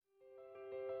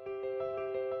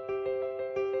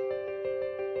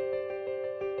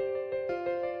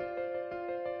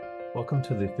Welcome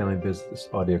to the Family Business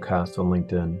Audiocast on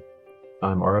LinkedIn.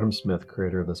 I'm Artem Smith,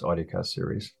 creator of this audiocast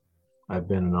series. I've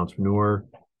been an entrepreneur,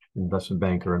 investment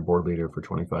banker, and board leader for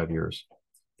 25 years.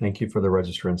 Thank you for the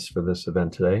registrants for this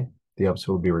event today. The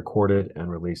episode will be recorded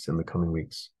and released in the coming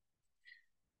weeks.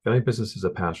 Family business is a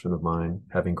passion of mine,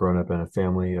 having grown up in a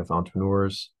family of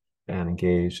entrepreneurs and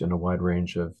engaged in a wide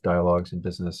range of dialogues and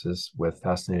businesses with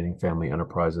fascinating family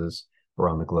enterprises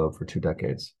around the globe for 2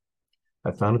 decades. I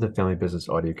founded the Family Business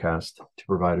Audiocast to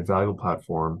provide a valuable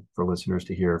platform for listeners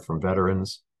to hear from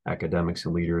veterans, academics,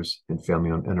 and leaders in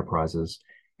family-owned enterprises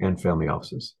and family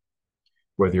offices.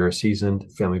 Whether you're a seasoned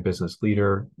family business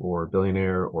leader or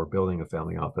billionaire or building a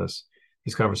family office,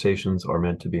 these conversations are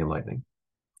meant to be enlightening.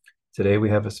 Today, we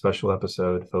have a special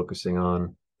episode focusing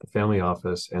on the family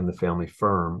office and the family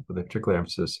firm, with a particular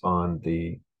emphasis on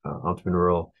the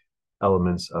entrepreneurial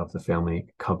elements of the family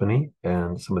company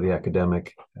and some of the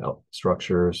academic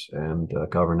structures and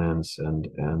governance and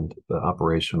the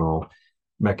operational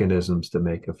mechanisms to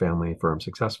make a family firm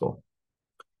successful.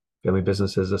 Family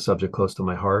business is a subject close to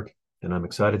my heart, and I'm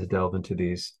excited to delve into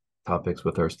these topics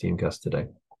with our esteemed guest today.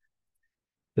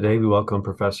 Today, we welcome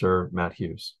Professor Matt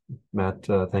Hughes. Matt,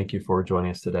 thank you for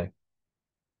joining us today.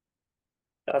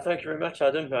 Thank you very much,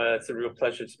 Adam. It's a real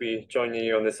pleasure to be joining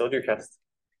you on this audiocast.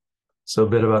 So a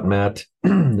bit about Matt.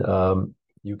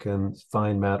 You can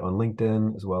find Matt on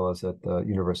LinkedIn as well as at the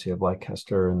University of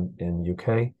Leicester in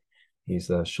UK.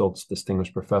 He's a Schultz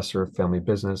Distinguished Professor of Family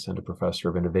Business and a Professor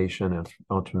of Innovation and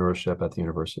Entrepreneurship at the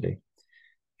university.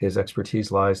 His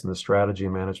expertise lies in the strategy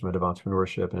and management of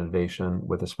entrepreneurship and innovation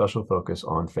with a special focus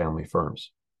on family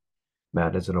firms.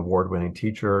 Matt is an award-winning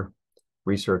teacher,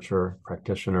 researcher,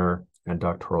 practitioner, and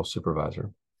doctoral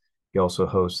supervisor. He also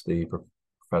hosts the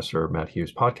Professor Matt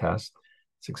Hughes podcast,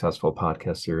 successful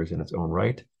podcast series in its own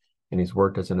right, and he's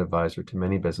worked as an advisor to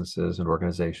many businesses and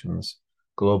organizations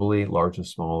globally, large and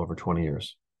small, over 20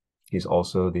 years. He's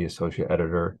also the associate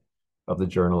editor of the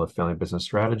Journal of Family Business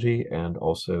Strategy and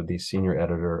also the senior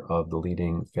editor of the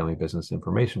leading family business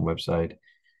information website,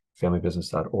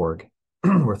 familybusiness.org.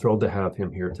 We're thrilled to have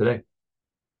him here today.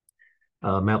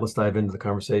 Matt, let's dive into the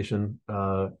conversation.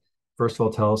 First of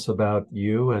all, tell us about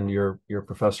you and your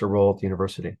professor role at the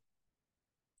university.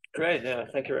 Great, yeah,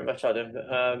 thank you very much, Adam.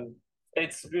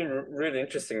 It's been a really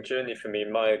interesting journey for me.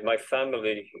 My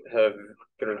family have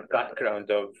got a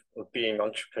background of being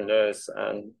entrepreneurs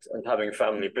and having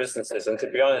family businesses. And to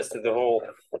be honest, the whole,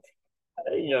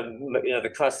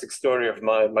 the classic story of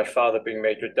my father being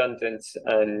made redundant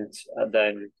and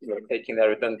then taking that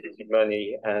redundancy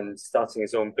money and starting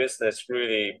his own business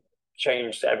really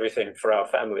changed everything for our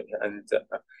family. And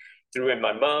threw in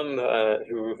my mum,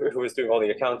 who was doing all the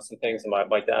accounts and things, and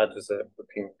my dad was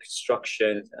working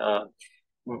construction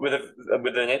with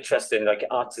an interest in like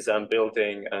artisan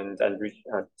building and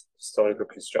historical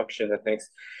construction and things.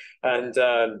 And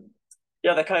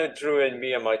that kind of drew in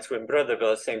me and my twin brother, but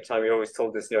at the same time, he always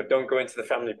told us, don't go into the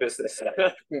family business.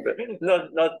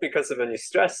 not because of any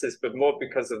stresses, but more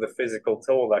because of the physical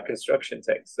toll that construction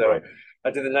takes. So right. I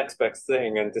did the next best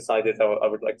thing and decided I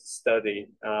would like to study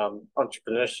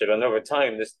entrepreneurship. And over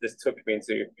time, this took me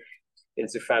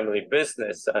into family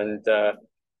business. And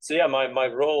my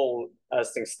role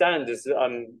as things stand is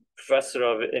I'm professor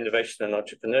of innovation and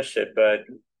entrepreneurship. But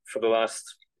for the last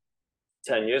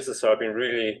 10 years or so, I've been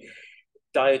really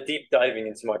deep diving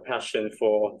into my passion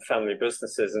for family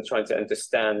businesses and trying to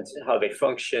understand how they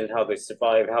function, how they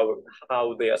survive,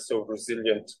 how they are so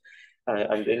resilient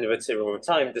and innovative over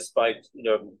time, despite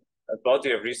a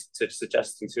body of research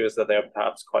suggesting to us that they are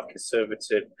perhaps quite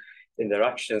conservative in their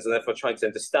actions, and therefore trying to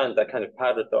understand that kind of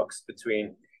paradox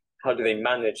between how do they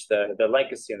manage their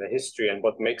legacy and their history and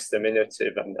what makes them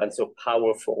innovative and so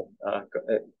powerful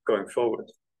going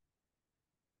forward.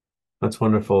 That's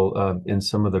wonderful. In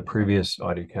some of the previous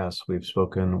audiocasts, we've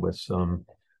spoken with some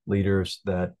leaders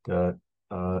that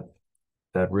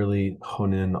really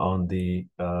hone in on the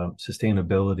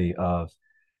sustainability of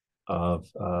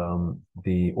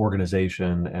the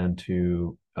organization and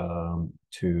to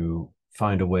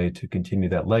find a way to continue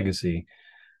that legacy.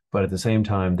 But at the same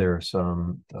time, there are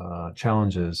some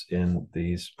challenges in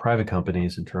these private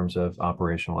companies in terms of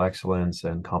operational excellence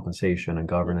and compensation and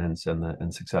governance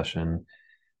and succession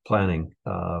planning.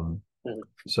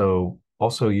 So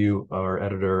also you are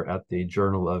editor at the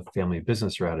Journal of Family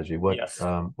Business Strategy. What is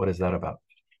that about?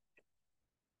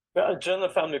 Well, Journal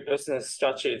of Family Business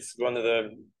Strategy is one of the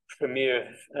premier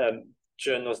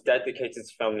journals dedicated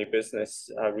to family business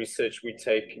research. We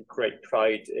take great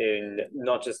pride in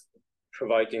not just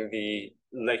providing the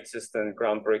latest and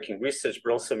groundbreaking research,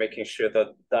 but also making sure that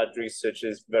that research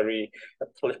is very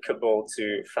applicable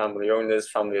to family owners,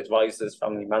 family advisors,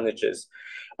 family managers.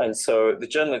 And so the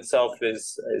journal itself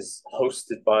is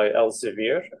hosted by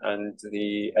Elsevier, and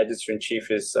the editor-in-chief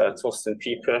is Thorsten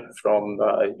Pieper from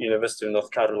University of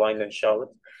North Carolina in Charlotte.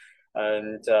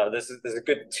 And there's a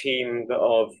good team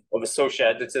of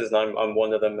associate editors, and I'm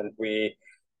one of them, and we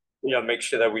make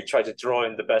sure that we try to draw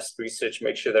in the best research,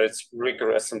 make sure that it's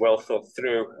rigorous and well thought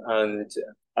through, and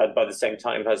by the same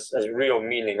time has real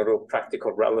meaning, a real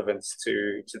practical relevance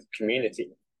to the community.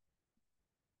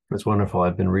 It's wonderful.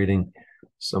 I've been reading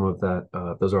some of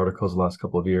those articles the last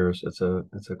couple of years.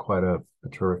 It's quite a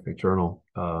terrific journal.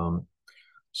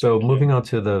 So moving on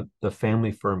to the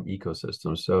family firm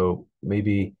ecosystem. So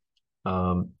maybe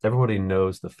everybody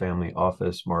knows the family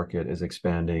office market is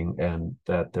expanding and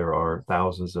that there are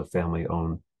thousands of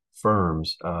family-owned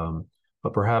firms.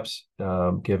 But perhaps,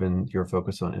 given your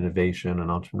focus on innovation and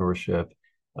entrepreneurship,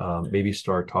 maybe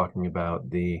start talking about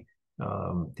the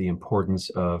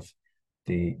importance of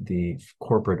the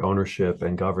corporate ownership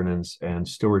and governance and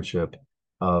stewardship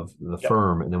of the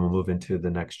firm, and then we'll move into the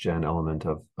next gen element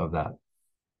of that.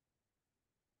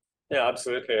 Yeah,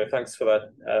 absolutely. Thanks for that.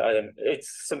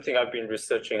 It's something I've been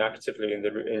researching actively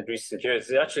in recent years.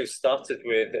 It actually started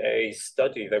with a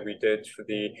study that we did for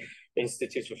the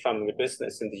Institute for Family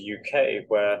Business in the UK,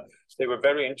 where they were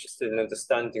very interested in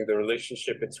understanding the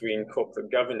relationship between corporate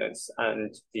governance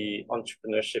and the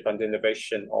entrepreneurship and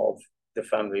innovation of the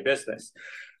family business.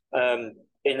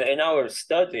 In our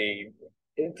study,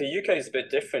 the UK is a bit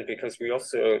different because we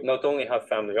also not only have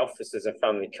family offices and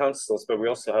family councils, but we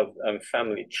also have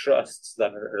family trusts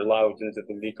that are allowed into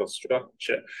the legal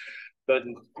structure. But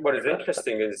what is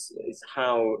interesting is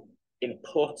how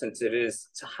important it is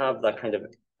to have that kind of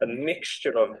a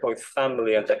mixture of both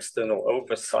family and external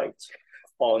oversight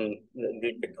on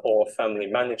the core family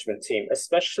management team,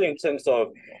 especially in terms of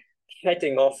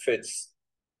heading off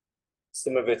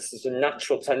some of its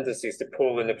natural tendencies to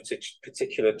pull in a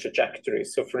particular trajectory.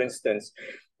 So, for instance,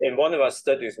 in one of our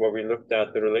studies where we looked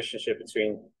at the relationship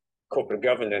between corporate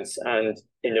governance and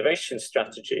innovation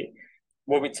strategy,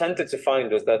 what we tended to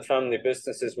find was that family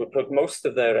businesses would put most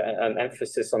of their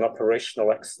emphasis on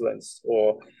operational excellence,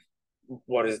 or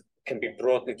what can be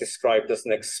broadly described as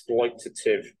an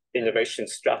exploitative innovation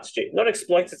strategy. Not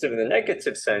exploitative in the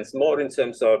negative sense, more in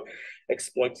terms of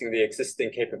exploiting the existing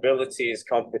capabilities,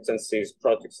 competencies,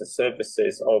 products, and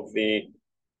services of the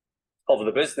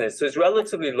business. So it's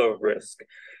relatively low risk.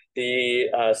 The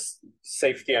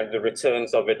safety and the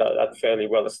returns of it are fairly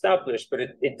well established, but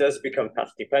it does become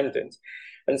path dependent.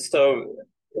 And so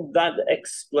that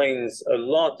explains a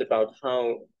lot about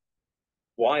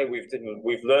why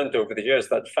we've learned over the years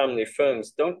that family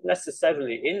firms don't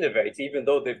necessarily innovate, even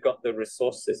though they've got the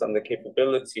resources and the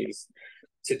capabilities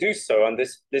to do so. And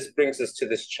this brings us to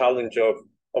this challenge of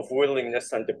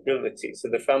willingness and ability. So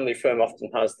the family firm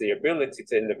often has the ability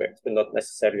to innovate, but not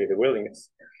necessarily the willingness.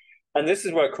 And this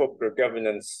is where corporate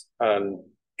governance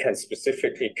can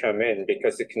specifically come in,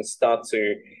 because it can start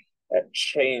to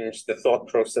change the thought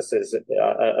processes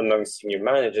among senior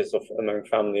managers, or among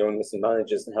family owners and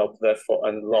managers, and help therefore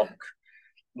unlock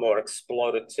more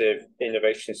explorative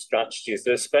innovation strategies.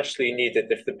 They're especially needed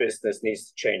if the business needs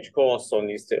to change course or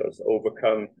needs to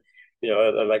overcome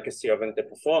a legacy of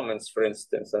underperformance, for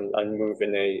instance, and move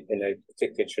in a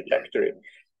particular trajectory.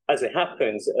 As it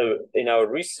happens, in our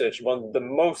research, one of the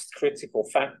most critical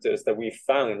factors that we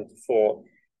found for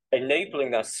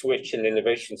enabling that switch in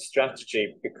innovation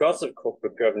strategy because of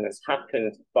corporate governance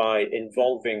happened by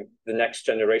involving the next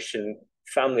generation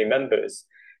family members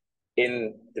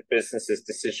in the business's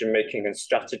decision-making and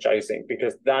strategizing,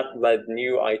 because that led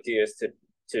new ideas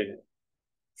to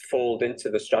fold into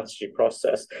the strategy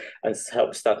process and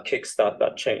help kickstart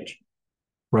that change.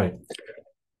 Right.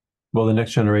 Well, the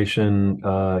next generation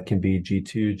can be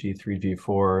G2, G3,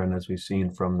 G4, and as we've seen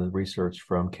from the research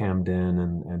from Camden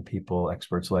and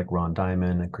experts like Ron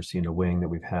Diamond and Christina Wing that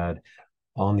we've had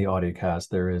on the audiocast,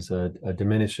 there is a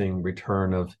diminishing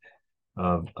return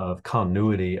of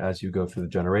continuity as you go through the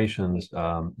generations.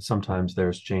 Sometimes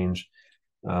there's change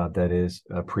that is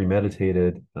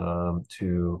premeditated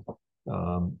to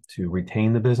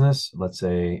retain the business. Let's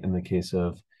say in the case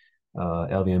of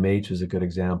LVMH is a good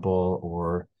example,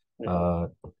 or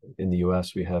in the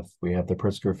U.S. we have the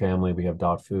Pritzker family, we have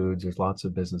Dot Foods. There's lots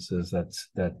of businesses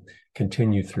that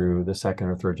continue through the second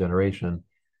or third generation.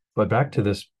 But back to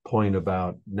this point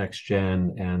about next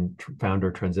gen and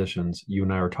founder transitions, you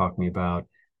and I were talking about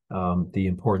the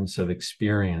importance of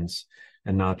experience.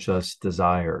 and not just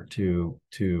desire to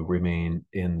remain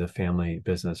in the family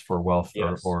business for wealth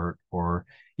Yes. or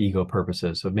ego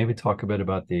purposes. So maybe talk a bit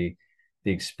about the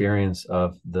experience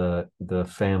of the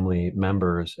family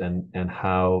members and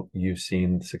how you've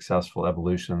seen successful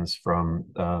evolutions from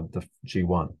the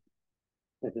G1.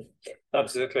 Mhm.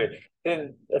 Absolutely.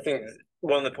 And I think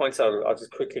one of the points I'll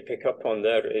just quickly pick up on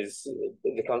there is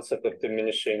the concept of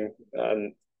diminishing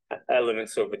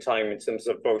elements over time in terms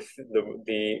of both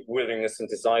the willingness and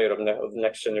desire of the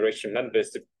next generation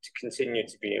members to continue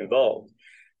to be involved.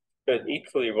 But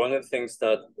equally, one of the things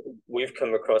that we've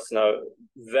come across now,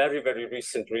 very, very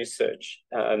recent research,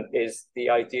 is the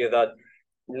idea that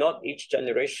not each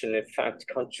generation, in fact,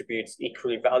 contributes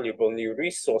equally valuable new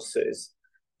resources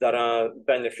that are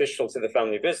beneficial to the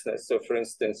family business. So, for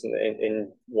instance,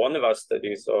 in one of our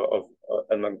studies of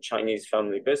among Chinese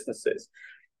family businesses,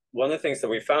 one of the things that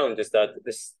we found is that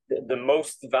the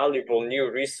most valuable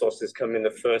new resources come in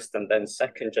the first and then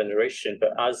second generation.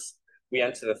 But as we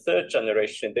enter the third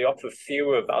generation, they offer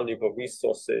fewer valuable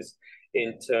resources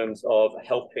in terms of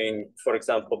helping, for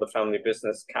example, the family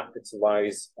business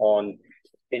capitalize on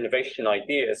innovation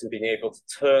ideas and being able to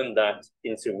turn that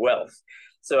into wealth.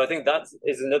 So I think that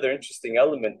is another interesting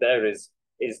element there is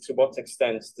to what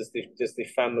extent does the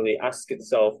family ask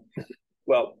itself,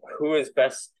 well, who is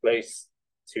best placed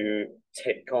to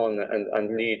take on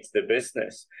and lead the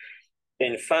business?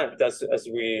 In fact, as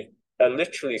we are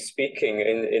literally speaking,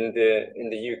 in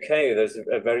the UK, there's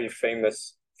a very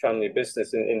famous family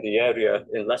business in the area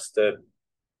in Leicester,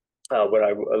 where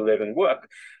I live and work,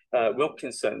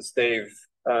 Wilkinson's. They've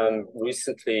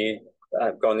recently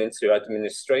gone into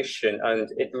administration, and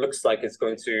it looks like it's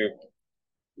going to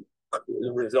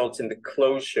result in the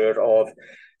closure of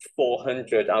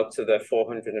 400 out of their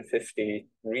 450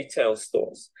 retail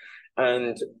stores.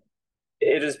 And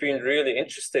it has been really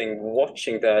interesting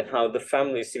watching that, how the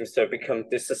family seems to have become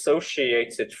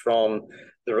disassociated from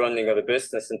the running of the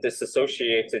business and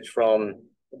disassociated from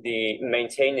the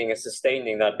maintaining and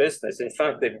sustaining that business. In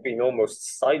fact, they've been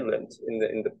almost silent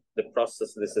in the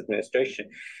process of this administration.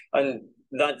 And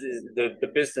that is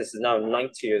the business is now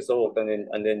 90 years old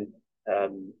and in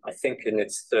I think in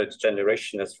its third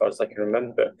generation, as far as I can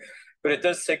remember. But it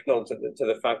does signal to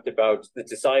the fact about the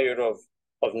desire of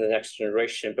the next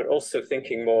generation, but also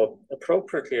thinking more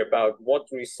appropriately about what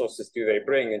resources do they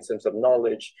bring in terms of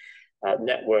knowledge,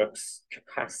 networks,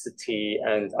 capacity,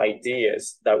 and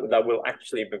ideas that will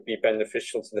actually be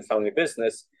beneficial to the family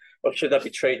business, or should that be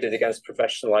traded against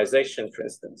professionalization, for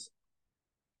instance?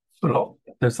 Well,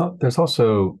 there's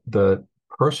also the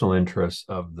personal interests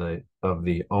of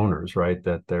the owners, right?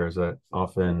 That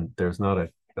there's not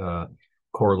a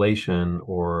correlation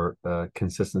or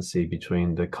consistency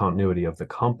between the continuity of the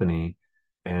company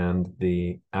and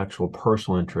the actual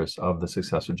personal interests of the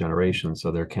successor generation.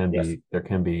 So there can Yes.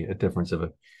 be a difference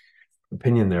of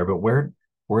opinion there. But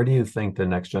where do you think the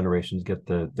next generations get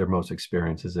their most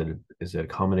experience? Is it a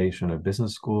combination of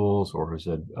business schools, or is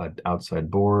it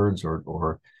outside boards,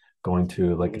 or going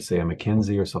to, like, say, a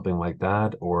McKinsey or something like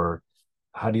that? Or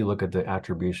how do you look at the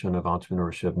attribution of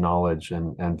entrepreneurship knowledge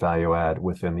and value add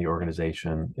within the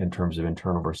organization in terms of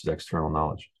internal versus external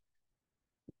knowledge?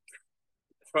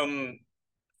 From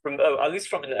at least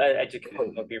from an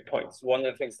educational viewpoint, one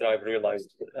of the things that I've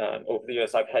realized over the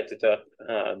years, I've headed up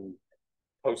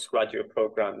postgraduate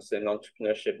programs in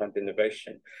entrepreneurship and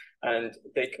innovation, and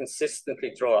they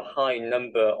consistently draw a high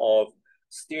number of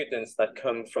students that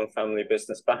come from family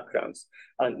business backgrounds.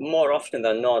 And more often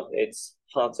than not, it's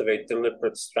part of a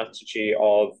deliberate strategy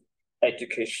of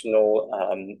educational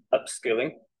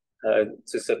upskilling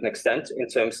to a certain extent, in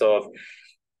terms of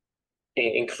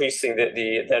increasing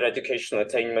their educational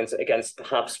attainment against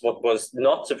perhaps what was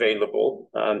not available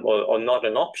or not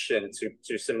an option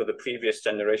to some of the previous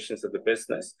generations of the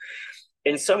business.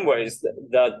 In some ways,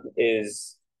 that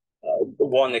is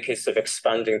a case of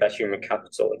expanding that human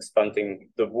capital, expanding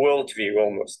the worldview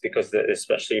almost, because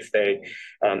especially if they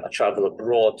travel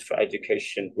abroad for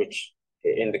education, which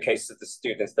in the case of the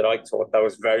students that I taught, that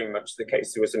was very much the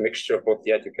case. It was a mixture of both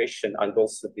the education and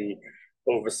also the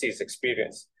overseas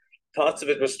experience. Part of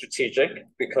it was strategic,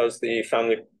 because the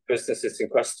family businesses in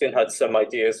question had some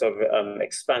ideas of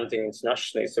expanding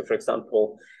internationally. So, for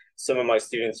example, some of my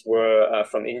students were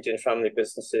from Indian family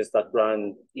businesses that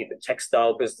ran either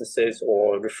textile businesses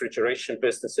or refrigeration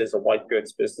businesses or white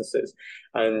goods businesses.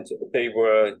 And they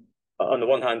were, on the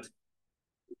one hand,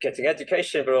 getting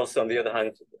education, but also on the other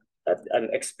hand,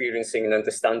 experiencing and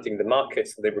understanding the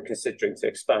markets that they were considering to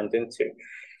expand into.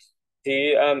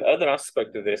 The other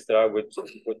aspect of this that I would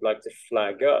like to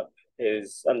flag up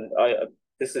is, and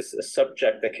this is a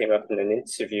subject that came up in an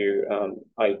interview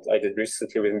I did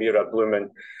recently with Mira Blumen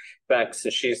back.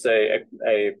 So she's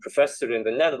a professor in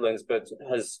the Netherlands, but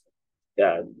has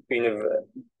been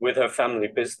with her family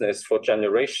business for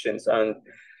generations. And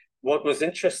what was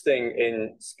interesting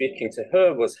in speaking to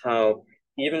her was how,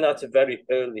 even at a very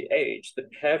early age, the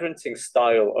parenting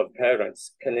style of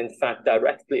parents can in fact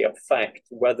directly affect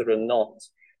whether or not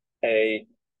a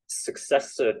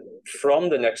successor from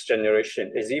the next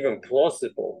generation is even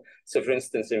plausible. So, for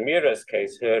instance, in Mira's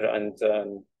case, her and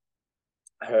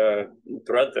her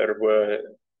brother were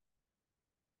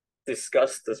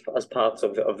discussed as part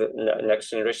of the next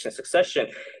generation succession,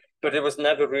 but it was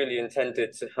never really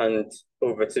intended to hand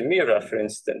over to Mira, for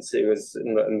instance. It was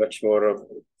much more of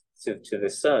to the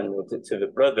son or to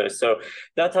the brother. So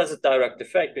that has a direct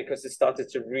effect because it started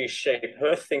to reshape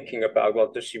her thinking about,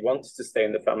 well, does she want to stay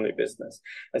in the family business?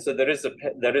 And so there is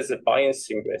a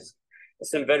biasing risk.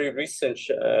 Some very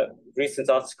recent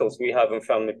articles we have on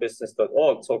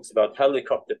familybusiness.org talks about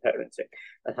helicopter parenting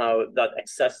and how that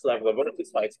excess level of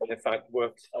oversight can in fact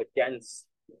work against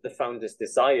the founder's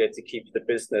desire to keep the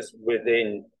business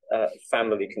within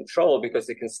family control, because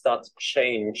it can start to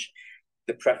change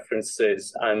the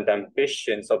preferences and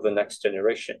ambitions of the next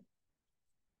generation.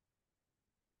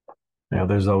 Yeah,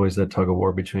 there's always that tug of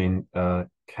war between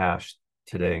cash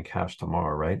today and cash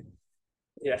tomorrow, right?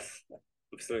 Yes,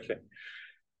 absolutely.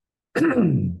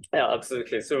 Yeah,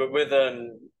 absolutely. So with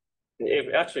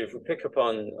if we pick up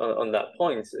on that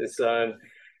point, is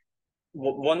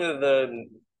one of the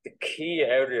key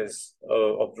areas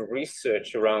of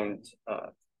research around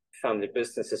family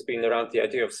business has been around the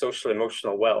idea of social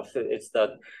emotional wealth. It's that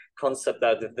concept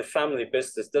that the family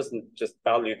business doesn't just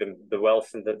value the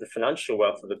wealth and the financial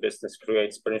wealth of the business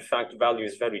creates, but in fact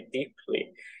values very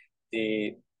deeply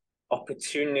the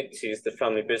opportunities the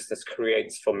family business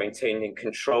creates for maintaining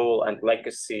control and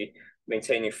legacy,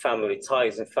 maintaining family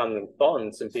ties and family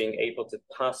bonds, and being able to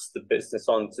pass the business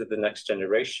on to the next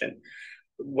generation.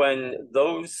 When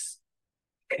those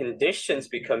conditions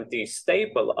become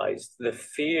destabilized, the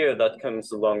fear that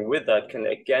comes along with that can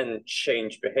again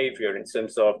change behavior in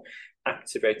terms of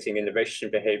activating innovation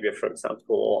behavior, for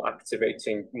example, or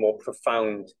activating more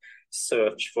profound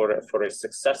search for a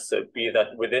successor, be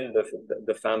that within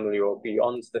the family or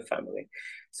beyond the family.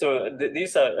 So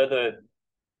these are other,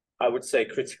 I would say,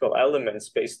 critical elements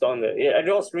based on it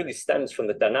also really stems from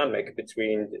the dynamic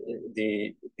between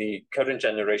the current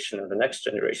generation and the next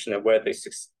generation, and where they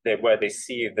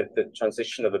see the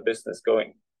transition of the business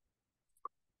going.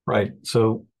 Right.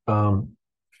 So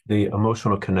the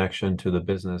emotional connection to the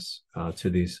business, to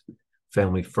these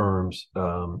family firms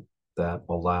that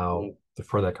allow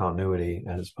for that continuity,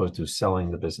 as opposed to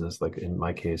selling the business, like in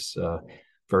my case,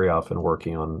 very often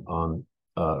working on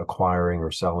acquiring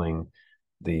or selling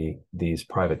these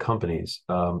private companies.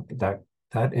 That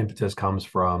impetus comes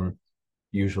from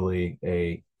usually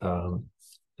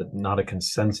not a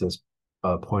consensus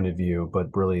point of view,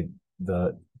 but really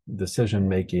the decision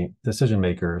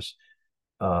makers,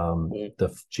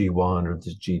 the G1 or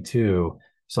the G2,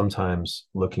 sometimes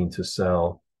looking to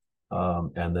sell,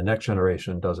 and the next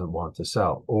generation doesn't want to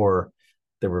sell, or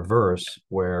the reverse,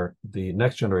 where the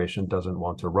next generation doesn't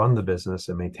want to run the business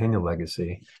and maintain a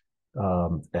legacy,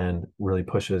 and really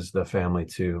pushes the family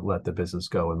to let the business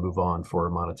go and move on for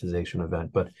a monetization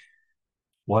event. But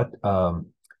what are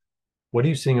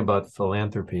you seeing about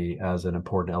philanthropy as an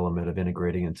important element of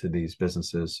integrating into these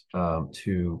businesses,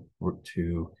 to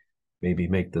maybe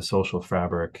make the social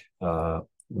fabric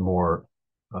more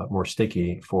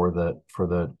sticky for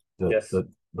the Yes.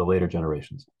 the later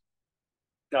generations?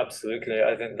 Absolutely.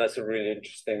 I think that's a really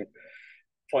interesting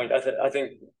point. I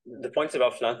think the point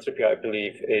about philanthropy, I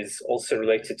believe, is also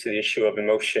related to the issue of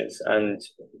emotions and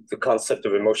the concept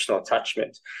of emotional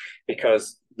attachment,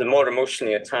 because the more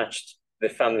emotionally attached the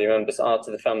family members are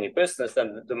to the family business,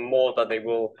 then the more that they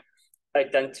will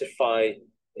identify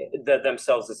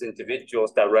themselves as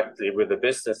individuals directly with the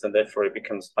business, and therefore it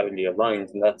becomes highly aligned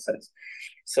in that sense.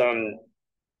 So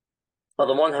on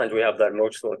the one hand, we have that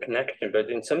emotional connection, but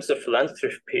in terms of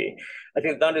philanthropy, I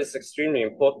think that is extremely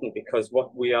important, because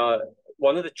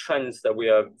one of the trends that we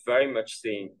are very much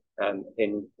seeing,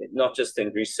 in not just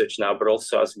in research now, but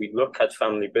also as we look at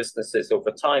family businesses over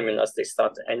time and as they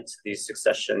start to enter these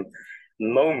succession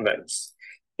moments,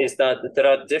 is that there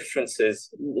are differences,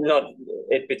 not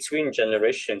between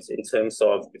generations in terms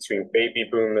of between baby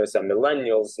boomers and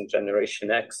millennials and Generation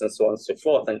X and so on and so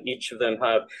forth. And each of them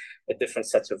have a different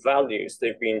set of values.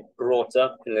 They've been brought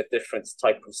up in a different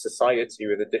type of society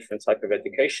with a different type of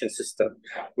education system,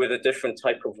 with a different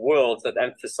type of world that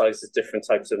emphasizes different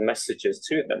types of messages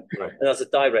to them. Right. And as a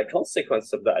direct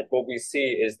consequence of that, what we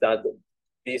see is that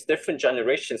these different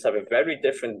generations have a very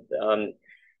different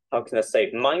how can I say,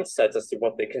 mindset as to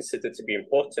what they consider to be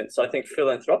important. So I think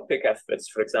philanthropic efforts,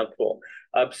 for example,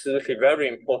 are absolutely very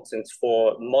important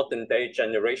for modern day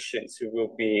generations who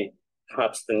will be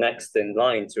perhaps the next in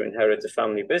line to inherit a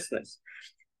family business.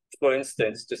 For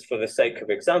instance, just for the sake of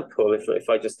example, if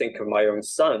I just think of my own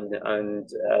son, and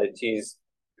he's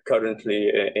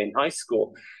currently in high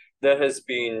school, there has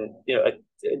been a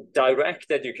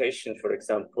direct education, for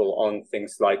example, on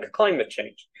things like climate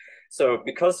change. So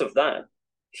because of that,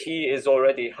 he is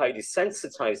already highly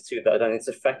sensitized to that, and it's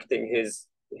affecting his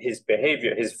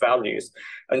behavior, his values.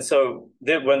 And so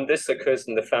when this occurs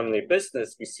in the family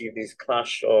business, we see these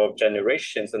clash of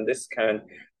generations, and this can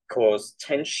cause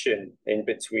tension in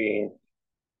between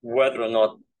whether or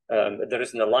not there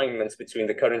is an alignment between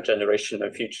the current generation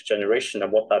and future generation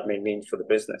and what that may mean for the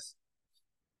business.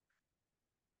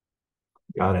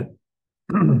 Got it.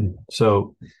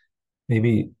 So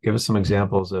maybe give us some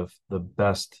examples of the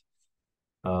best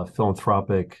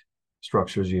philanthropic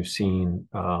structures you've seen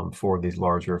for these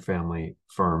larger family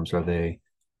firms. Are they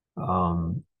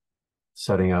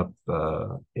setting up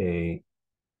a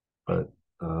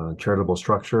charitable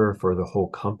structure for the whole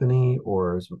company,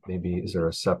 or is there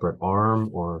a separate arm,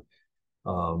 or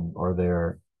are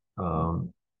there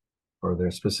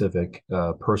specific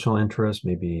personal interests,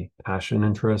 maybe passion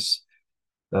interests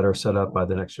that are set up by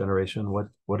the next generation?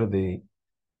 What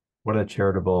are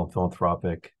charitable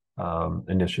philanthropic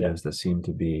initiatives that seem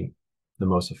to be the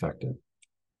most effective?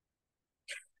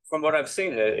 From what I've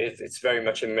seen, it's very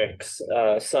much a mix.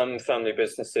 Some family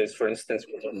businesses, for instance,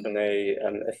 will open a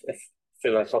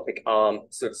philanthropic arm,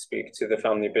 so to speak, to the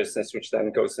family business, which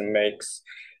then goes and makes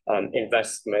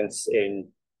investments in,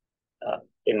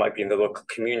 it might be in the local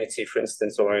community, for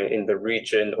instance, or in the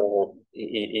region, or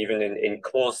even in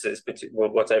causes, but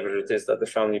whatever it is that the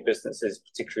family business is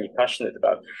particularly passionate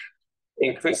about.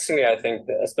 Increasingly, I think,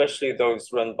 especially those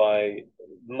run by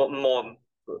more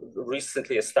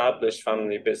recently established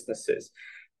family businesses,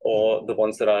 or the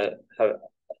ones that are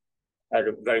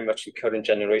very much in current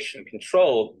generation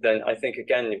control, then I think,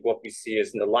 again, what we see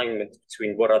is an alignment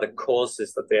between what are the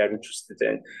causes that they are interested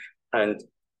in and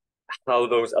how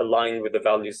those align with the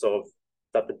values of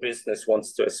that the business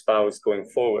wants to espouse going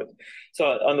forward. So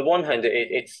on the one hand,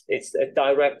 it's a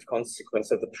direct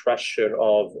consequence of the pressure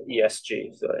of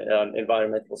ESG, so,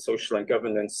 environmental, social, and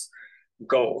governance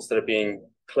goals that are being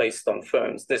placed on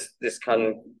firms. This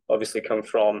can obviously come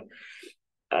from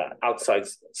outside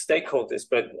stakeholders,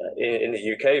 but in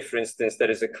the UK, for instance,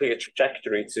 there is a clear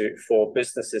trajectory for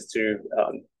businesses to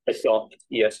adopt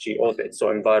ESG audits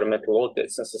or environmental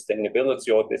audits and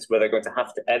sustainability audits, where they're going to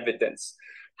have to evidence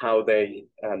how they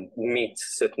meet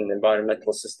certain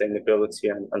environmental sustainability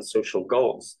and social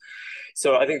goals.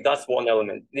 So I think that's one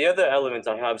element. The other element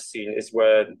I have seen is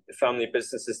where family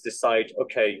businesses decide,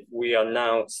 okay, we are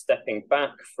now stepping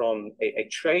back from a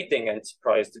trading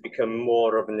enterprise to become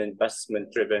more of an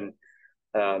investment-driven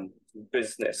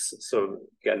business. So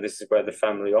again, this is where the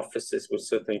family offices will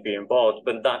certainly be involved,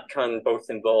 but that can both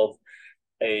involve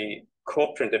a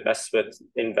corporate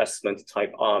investment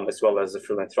type arm as well as a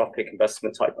philanthropic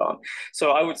investment type arm.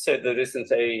 So I would say there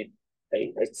isn't a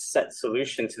set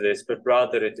solution to this, but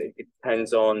rather it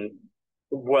depends on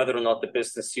whether or not the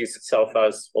business sees itself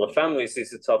as, or the family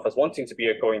sees itself as wanting to be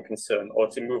a going concern or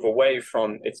to move away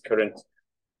from its current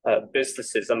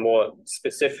businesses and more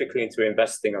specifically into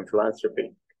investing and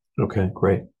philanthropy. Okay,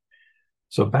 great.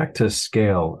 So back to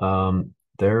scale,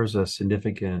 there's a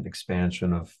significant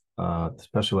expansion of,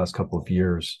 especially the last couple of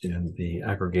years, in the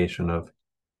aggregation of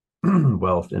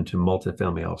wealth into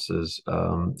multifamily offices,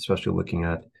 especially looking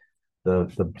at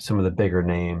some of the bigger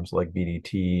names like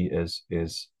BDT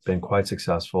is been quite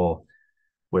successful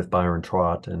with Byron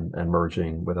Trott and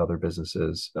merging with other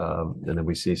businesses. And then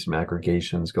we see some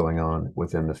aggregations going on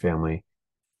within the family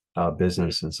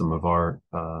business and some of our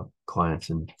clients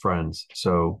and friends.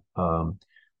 So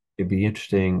it'd be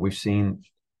interesting. We've seen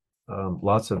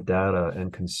lots of data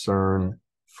and concern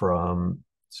from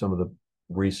some of the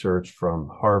research from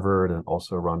Harvard and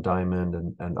also Ron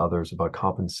Diamond and others about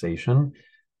compensation.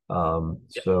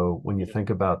 So when you think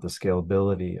about the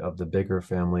scalability of the bigger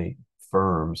family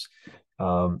firms,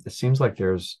 it seems like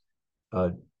there's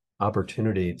a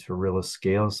opportunity to really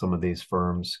scale some of these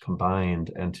firms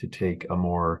combined and to take a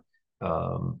more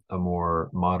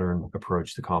modern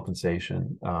approach to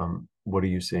compensation. What are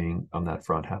you seeing on that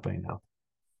front happening now?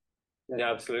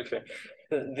 Yeah, absolutely.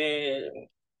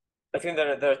 I think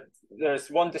there's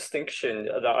one distinction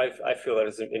that I feel that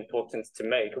is important to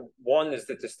make. One is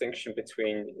the distinction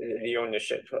between the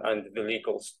ownership and the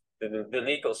legal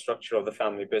structure of the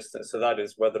family business. So that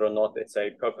is whether or not it's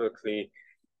a publicly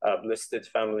listed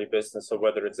family business or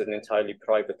whether it's an entirely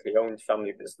privately owned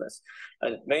family business.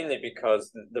 And mainly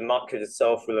because the market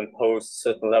itself will impose a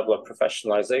certain level of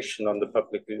professionalization on the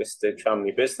publicly listed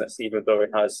family business, even though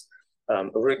it has a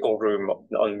wriggle room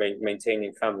on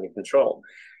maintaining family control.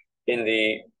 In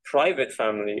the private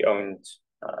family-owned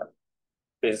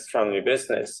family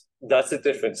business, that's a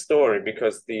different story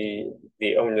because the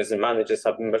owners and managers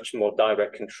have much more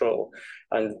direct control,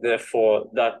 and therefore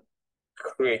that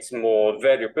creates more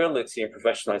variability and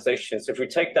professionalization. So if we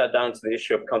take that down to the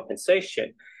issue of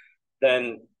compensation,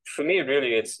 then for me,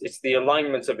 really, it's the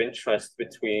alignment of interest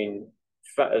between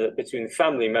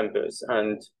family members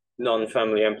and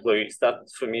non-family employees. That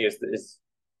for me is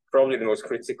probably the most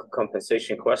critical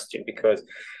compensation question, because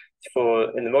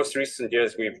in the most recent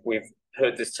years we've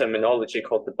heard this terminology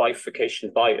called the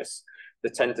bifurcation bias, the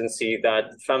tendency that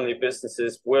family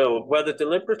businesses will, whether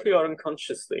deliberately or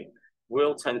unconsciously,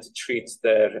 will tend to treat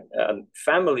their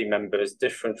family members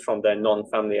different from their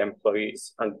non-family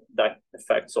employees. And that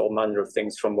affects all manner of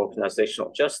things, from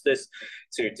organizational justice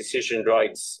to decision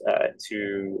rights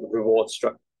to reward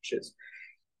structures.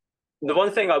 The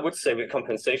one thing I would say with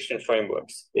compensation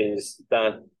frameworks is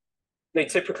that they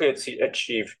typically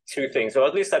achieve two things, or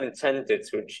at least are intended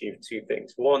to achieve two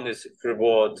things. One is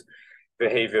reward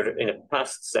behavior in a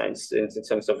past sense, in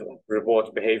terms of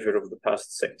reward behavior over the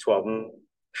past, say, 12 months,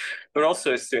 but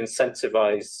also is to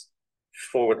incentivize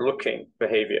forward-looking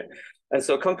behavior. And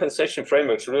so compensation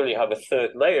frameworks really have a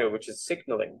third layer, which is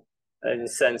signaling, in the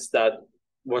sense that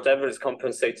whatever is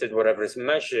compensated, whatever is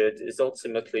measured, is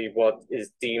ultimately what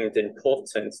is deemed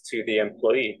important to the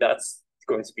employee. That's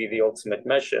going to be the ultimate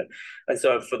measure. And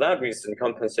so for that reason,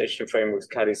 compensation frameworks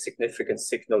carry significant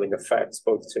signaling effects,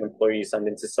 both to employees and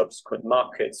into subsequent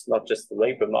markets, not just the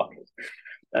labor market.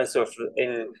 And so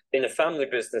in a family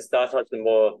business, that has a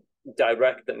more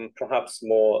direct and perhaps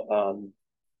more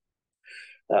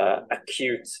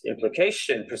acute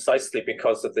implication, precisely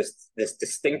because of this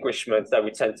distinguishment that we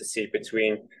tend to see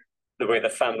between the way the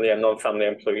family and non-family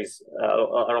employees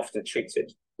are often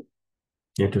treated.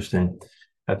 Interesting.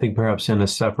 I think perhaps in a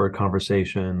separate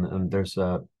conversation, and there's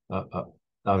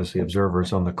obviously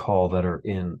observers on the call that are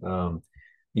in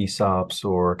ESOPs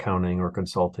or accounting or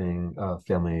consulting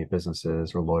family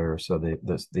businesses or lawyers. So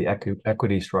the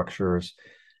equity structures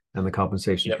and the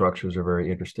compensation structures are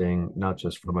very interesting, not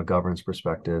just from a governance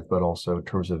perspective, but also in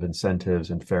terms of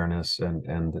incentives and fairness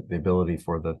and the ability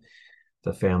for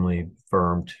the family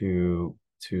firm to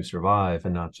survive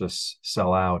and not just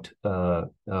sell out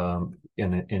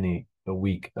in a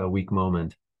weak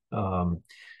moment.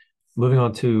 Moving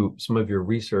on to some of your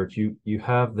research, you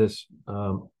have this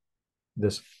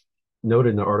noted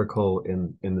in the article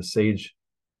in the Sage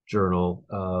Journal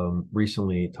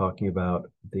recently, talking about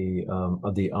the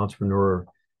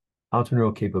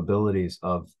entrepreneurial capabilities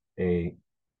of a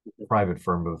private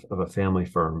firm, of a family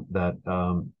firm, that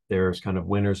there's kind of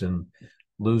winners and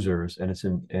losers, and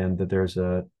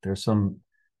that there's some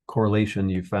correlation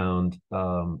you found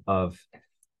of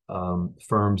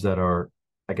firms that are,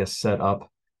 I guess, set up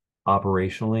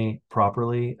operationally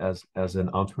properly as an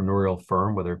entrepreneurial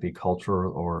firm, whether it be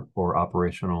cultural or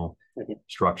operational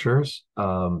structures,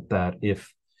 that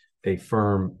if a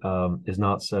firm is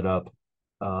not set up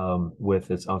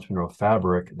with its entrepreneurial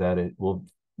fabric, that it will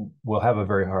have a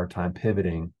very hard time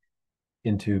pivoting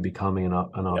into becoming an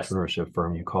entrepreneurship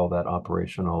firm. You call that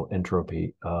operational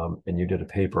entropy, and you did a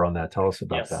paper on that. Tell us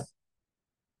about that.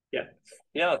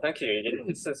 Yeah, thank you.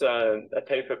 This is a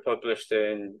paper published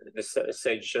in the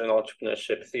Sage Journal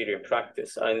Entrepreneurship Theory and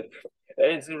Practice, and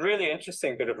it's a really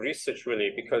interesting bit of research,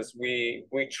 really, because we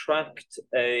tracked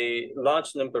a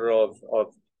large number of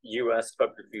US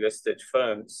publicly listed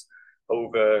firms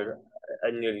over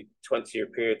a nearly 20-year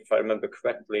period, if I remember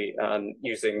correctly,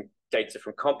 using data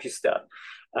from CompuStat.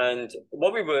 And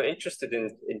what we were interested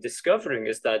in discovering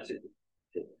is that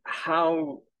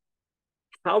how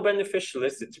beneficial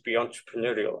is it to be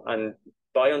entrepreneurial? And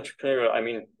by entrepreneurial, I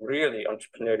mean really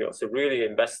entrepreneurial. So really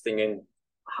investing in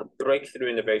breakthrough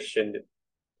innovation,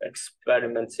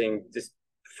 experimenting,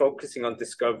 focusing on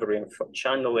discovery and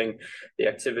channeling the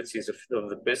activities of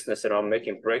the business around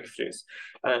making breakthroughs.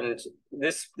 And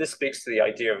this speaks to the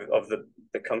idea of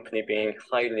the company being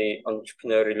highly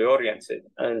entrepreneurially oriented.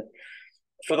 And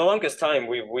for the longest time,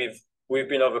 we've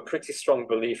been of a pretty strong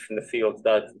belief in the field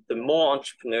that the more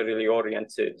entrepreneurially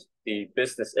oriented the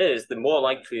business is, the more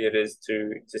likely it is to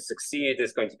succeed,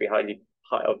 is going to be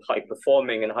high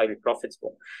performing and highly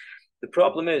profitable. The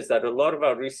problem is that a lot of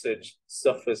our research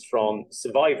suffers from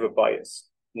survivor bias,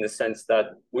 in the sense that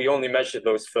we only measure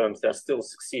those firms that are still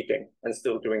succeeding and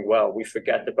still doing well. We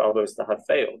forget about those that have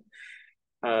failed.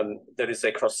 There is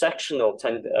a cross-sectional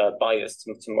bias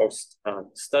to most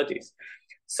studies.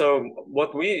 So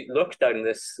what we looked at in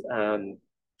this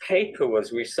paper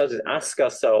was we started to ask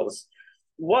ourselves,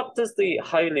 what does the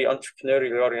highly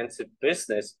entrepreneurially oriented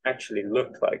business actually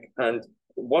look like? And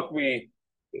what we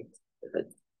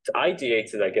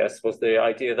ideated, I guess, was the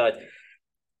idea that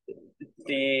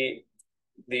the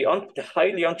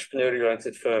highly entrepreneurially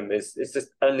oriented firm is just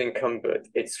unencumbered.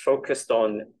 It's focused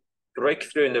on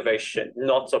breakthrough innovation,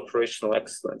 not operational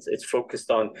excellence. It's focused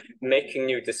on making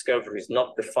new discoveries,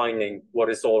 not defining what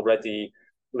is already,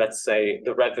 let's say,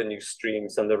 the revenue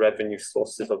streams and the revenue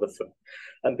sources of the firm.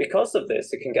 And because of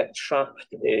this, it can get trapped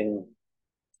in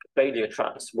failure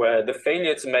traps, where the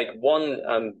failure to make one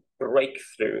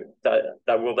breakthrough that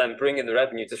will then bring in the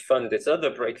revenue to fund its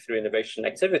other breakthrough innovation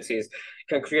activities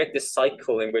can create this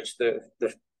cycle in which the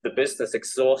business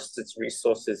exhausts its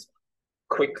resources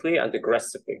quickly and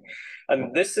aggressively.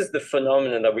 And this is the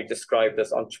phenomenon that we described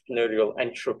as entrepreneurial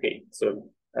entropy. So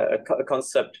a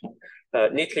concept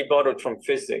neatly borrowed from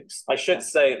physics. I should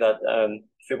say that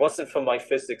if it wasn't for my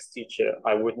physics teacher,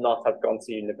 I would not have gone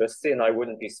to university and I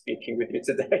wouldn't be speaking with you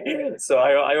today. So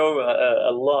I owe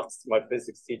a lot to my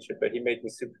physics teacher, but he made me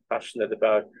super passionate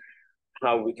about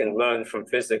how we can learn from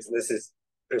physics. And this is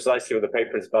precisely what the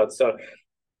paper is about. So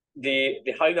the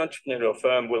highly entrepreneurial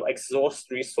firm will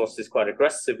exhaust resources quite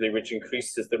aggressively, which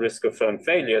increases the risk of firm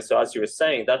failure. So as you were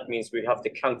saying, that means we have to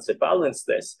counterbalance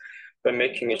this by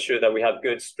making sure that we have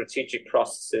good strategic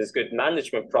processes, good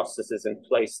management processes in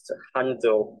place to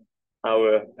handle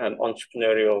our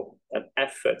entrepreneurial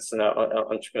efforts and our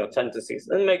entrepreneurial tendencies.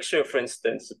 And make sure, for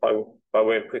instance, by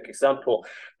way of a quick example,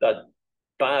 that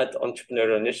bad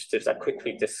entrepreneurial initiatives are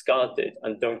quickly discarded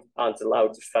and aren't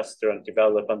allowed to fester and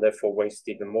develop and therefore waste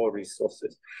even more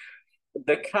resources.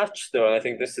 The catch, though, and I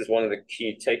think this is one of the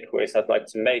key takeaways I'd like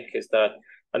to make, is that,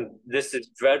 and this is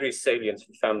very salient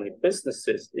for family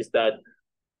businesses, is that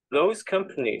those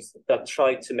companies that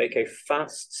try to make a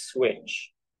fast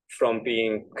switch from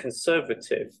being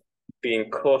conservative, being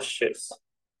cautious,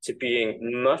 to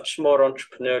being much more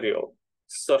entrepreneurial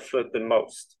suffered the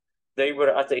most. They were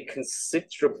at a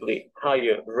considerably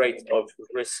higher rate of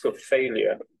risk of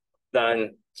failure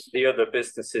than the other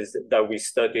businesses that we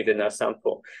studied in our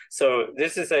sample. So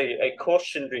this is a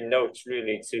cautionary note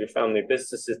really to family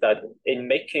businesses that in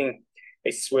making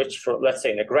a switch from, let's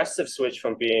say, an aggressive switch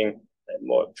from being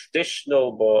more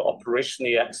traditional, more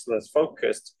operationally excellence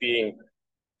focused, being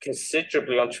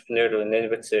considerably entrepreneurial and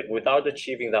innovative without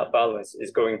achieving that balance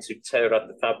is going to tear at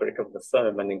the fabric of the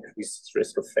firm and increase its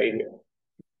risk of failure.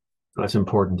 That's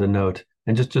important to note.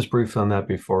 And just briefly on that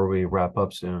before we wrap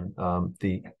up soon,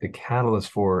 the catalyst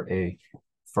for a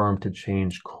firm to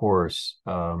change course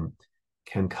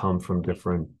can come from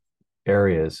different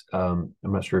areas. I'm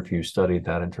not sure if you studied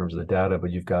that in terms of the data,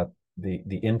 but you've got the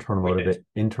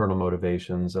internal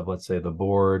motivations of, let's say, the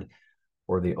board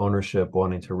or the ownership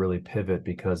wanting to really pivot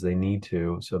because they need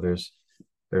to. So there's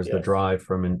yes. The drive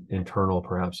from internal,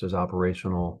 perhaps there's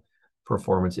operational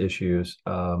performance issues.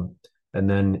 And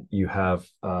then you have,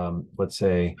 let's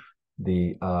say,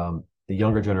 the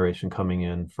younger generation coming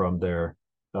in from their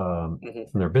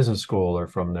business school or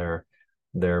from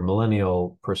their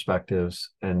millennial perspectives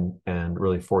and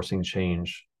really forcing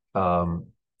change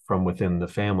from within the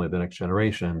family, the next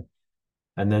generation.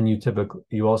 And then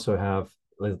you also have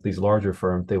these larger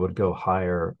firms. They would go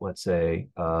hire, let's say,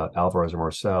 Alvarez or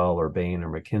Marcel or Bain or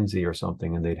McKinsey or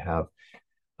something, and they'd have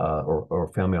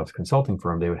or family office consulting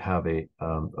firm, they would have a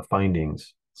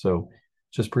findings. So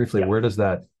just briefly, where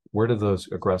do those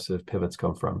aggressive pivots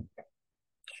come from?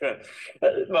 Sure.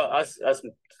 Well, as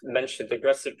mentioned,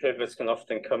 aggressive pivots can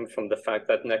often come from the fact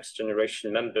that next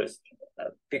generation members,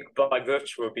 by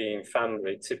virtue of being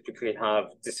family, typically have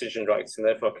decision rights and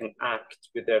therefore can act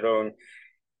with their own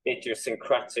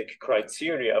idiosyncratic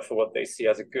criteria for what they see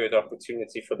as a good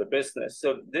opportunity for the business.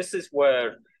 So this is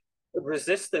where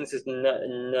resistance is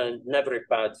never a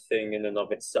bad thing in and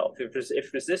of itself.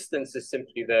 If resistance is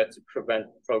simply there to prevent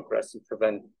progress and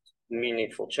prevent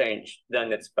meaningful change,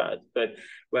 then it's bad. But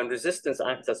when resistance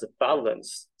acts as a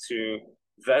balance to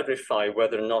verify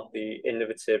whether or not the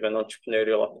innovative and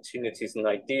entrepreneurial opportunities and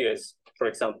ideas, for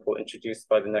example, introduced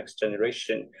by the next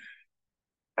generation,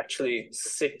 actually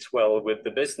sit well with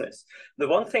the business. The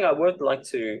one thing I would like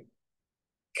to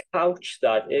couch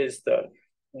that is that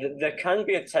there can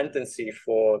be a tendency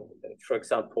for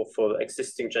example, for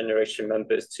existing generation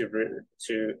members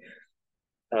to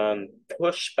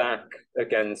push back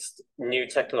against new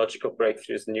technological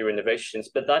breakthroughs, new innovations.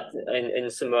 But that, in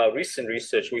some recent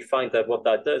research, we find that what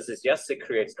that does is, yes, it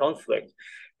creates conflict,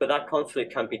 but that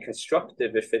conflict can be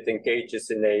constructive if it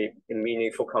engages in a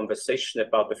meaningful conversation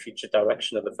about the future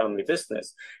direction of the family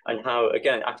business, and how,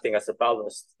 again, acting as a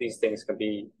ballast, these things can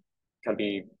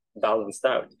be balanced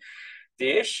out. The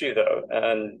issue, though,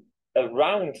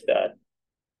 around that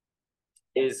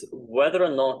is whether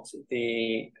or not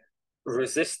the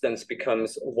resistance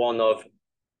becomes one of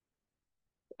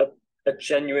a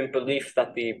genuine belief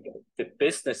that the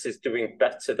business is doing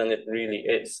better than it really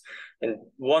is. And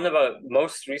one of our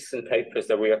most recent papers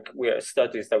that we are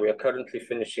studies that we are currently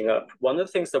finishing up, one of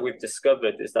the things that we've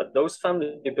discovered is that those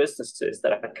family businesses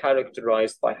that are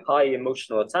characterized by high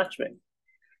emotional attachment,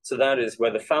 so that is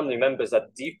where the family members are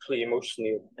deeply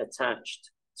emotionally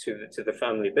attached to the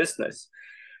family business,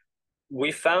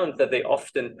 we found that they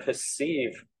often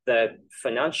perceive their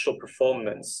financial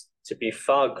performance to be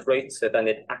far greater than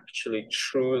it actually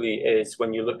truly is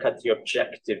when you look at the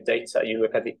objective data, you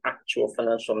look at the actual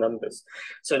financial numbers.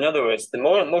 So in other words, the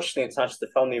more emotionally attached the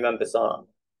family members are,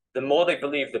 the more they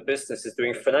believe the business is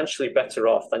doing financially better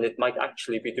off than it might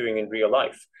actually be doing in real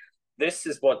life. This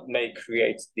is what may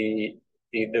create the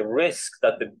risk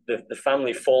that the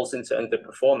family falls into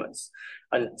underperformance.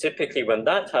 And typically when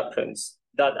that happens,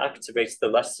 that activates the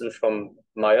lesson from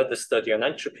my other study on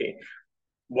entropy.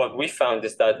 What we found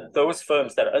is that those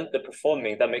firms that are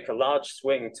underperforming, that make a large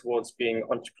swing towards being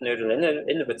entrepreneurial and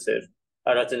innovative,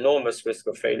 are at enormous risk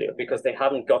of failure because they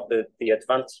haven't got the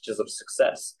advantages of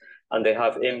success, and they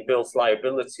have inbuilt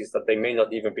liabilities that they may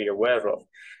not even be aware of.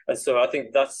 And so I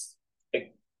think that's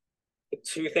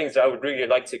two things I would really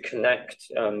like to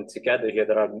connect together here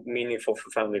that are meaningful for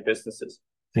family businesses.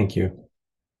 Thank you.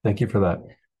 Thank you for that.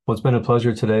 Well, it's been a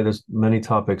pleasure today. There's many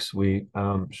topics we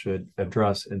should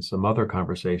address in some other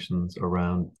conversations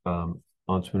around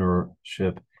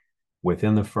entrepreneurship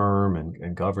within the firm,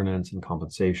 and governance and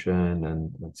compensation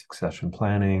and succession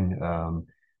planning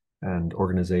and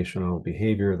organizational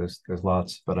behavior. There's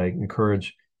lots, but I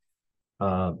encourage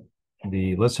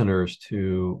the listeners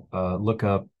to look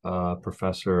up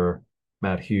Professor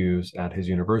Matt Hughes at his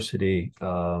university,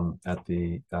 at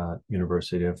the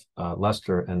University of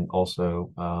Leicester, and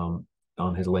also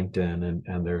on his LinkedIn.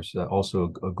 And there's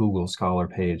also a Google Scholar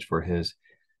page for his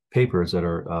papers that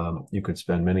are you could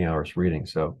spend many hours reading.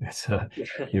 So it's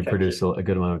you produce a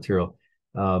good amount of material.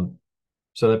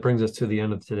 So that brings us to the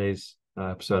end of today's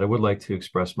episode. I would like to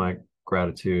express my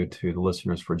gratitude to the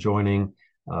listeners for joining.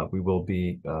 We will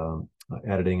be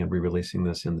editing and re-releasing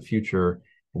this in the future,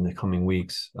 in the coming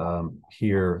weeks,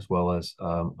 here, as well as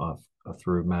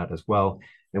through Matt as well.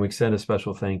 And we extend a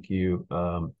special thank you,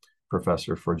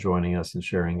 Professor, for joining us and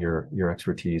sharing your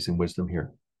expertise and wisdom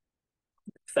here.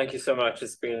 Thank you so much.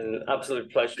 It's been an absolute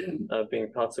pleasure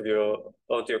being part of your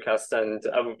audiocast, and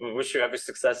I wish you every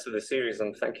success with the series,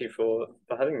 and thank you for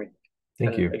having me.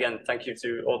 Thank you. Again, thank you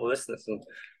to all the listeners and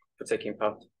for taking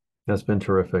part. That's been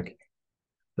terrific.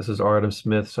 This is R. Adam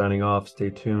Smith signing off. Stay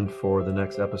tuned for the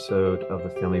next episode of the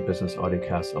Family Business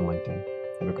Audiocast on LinkedIn.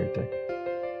 Have a great day.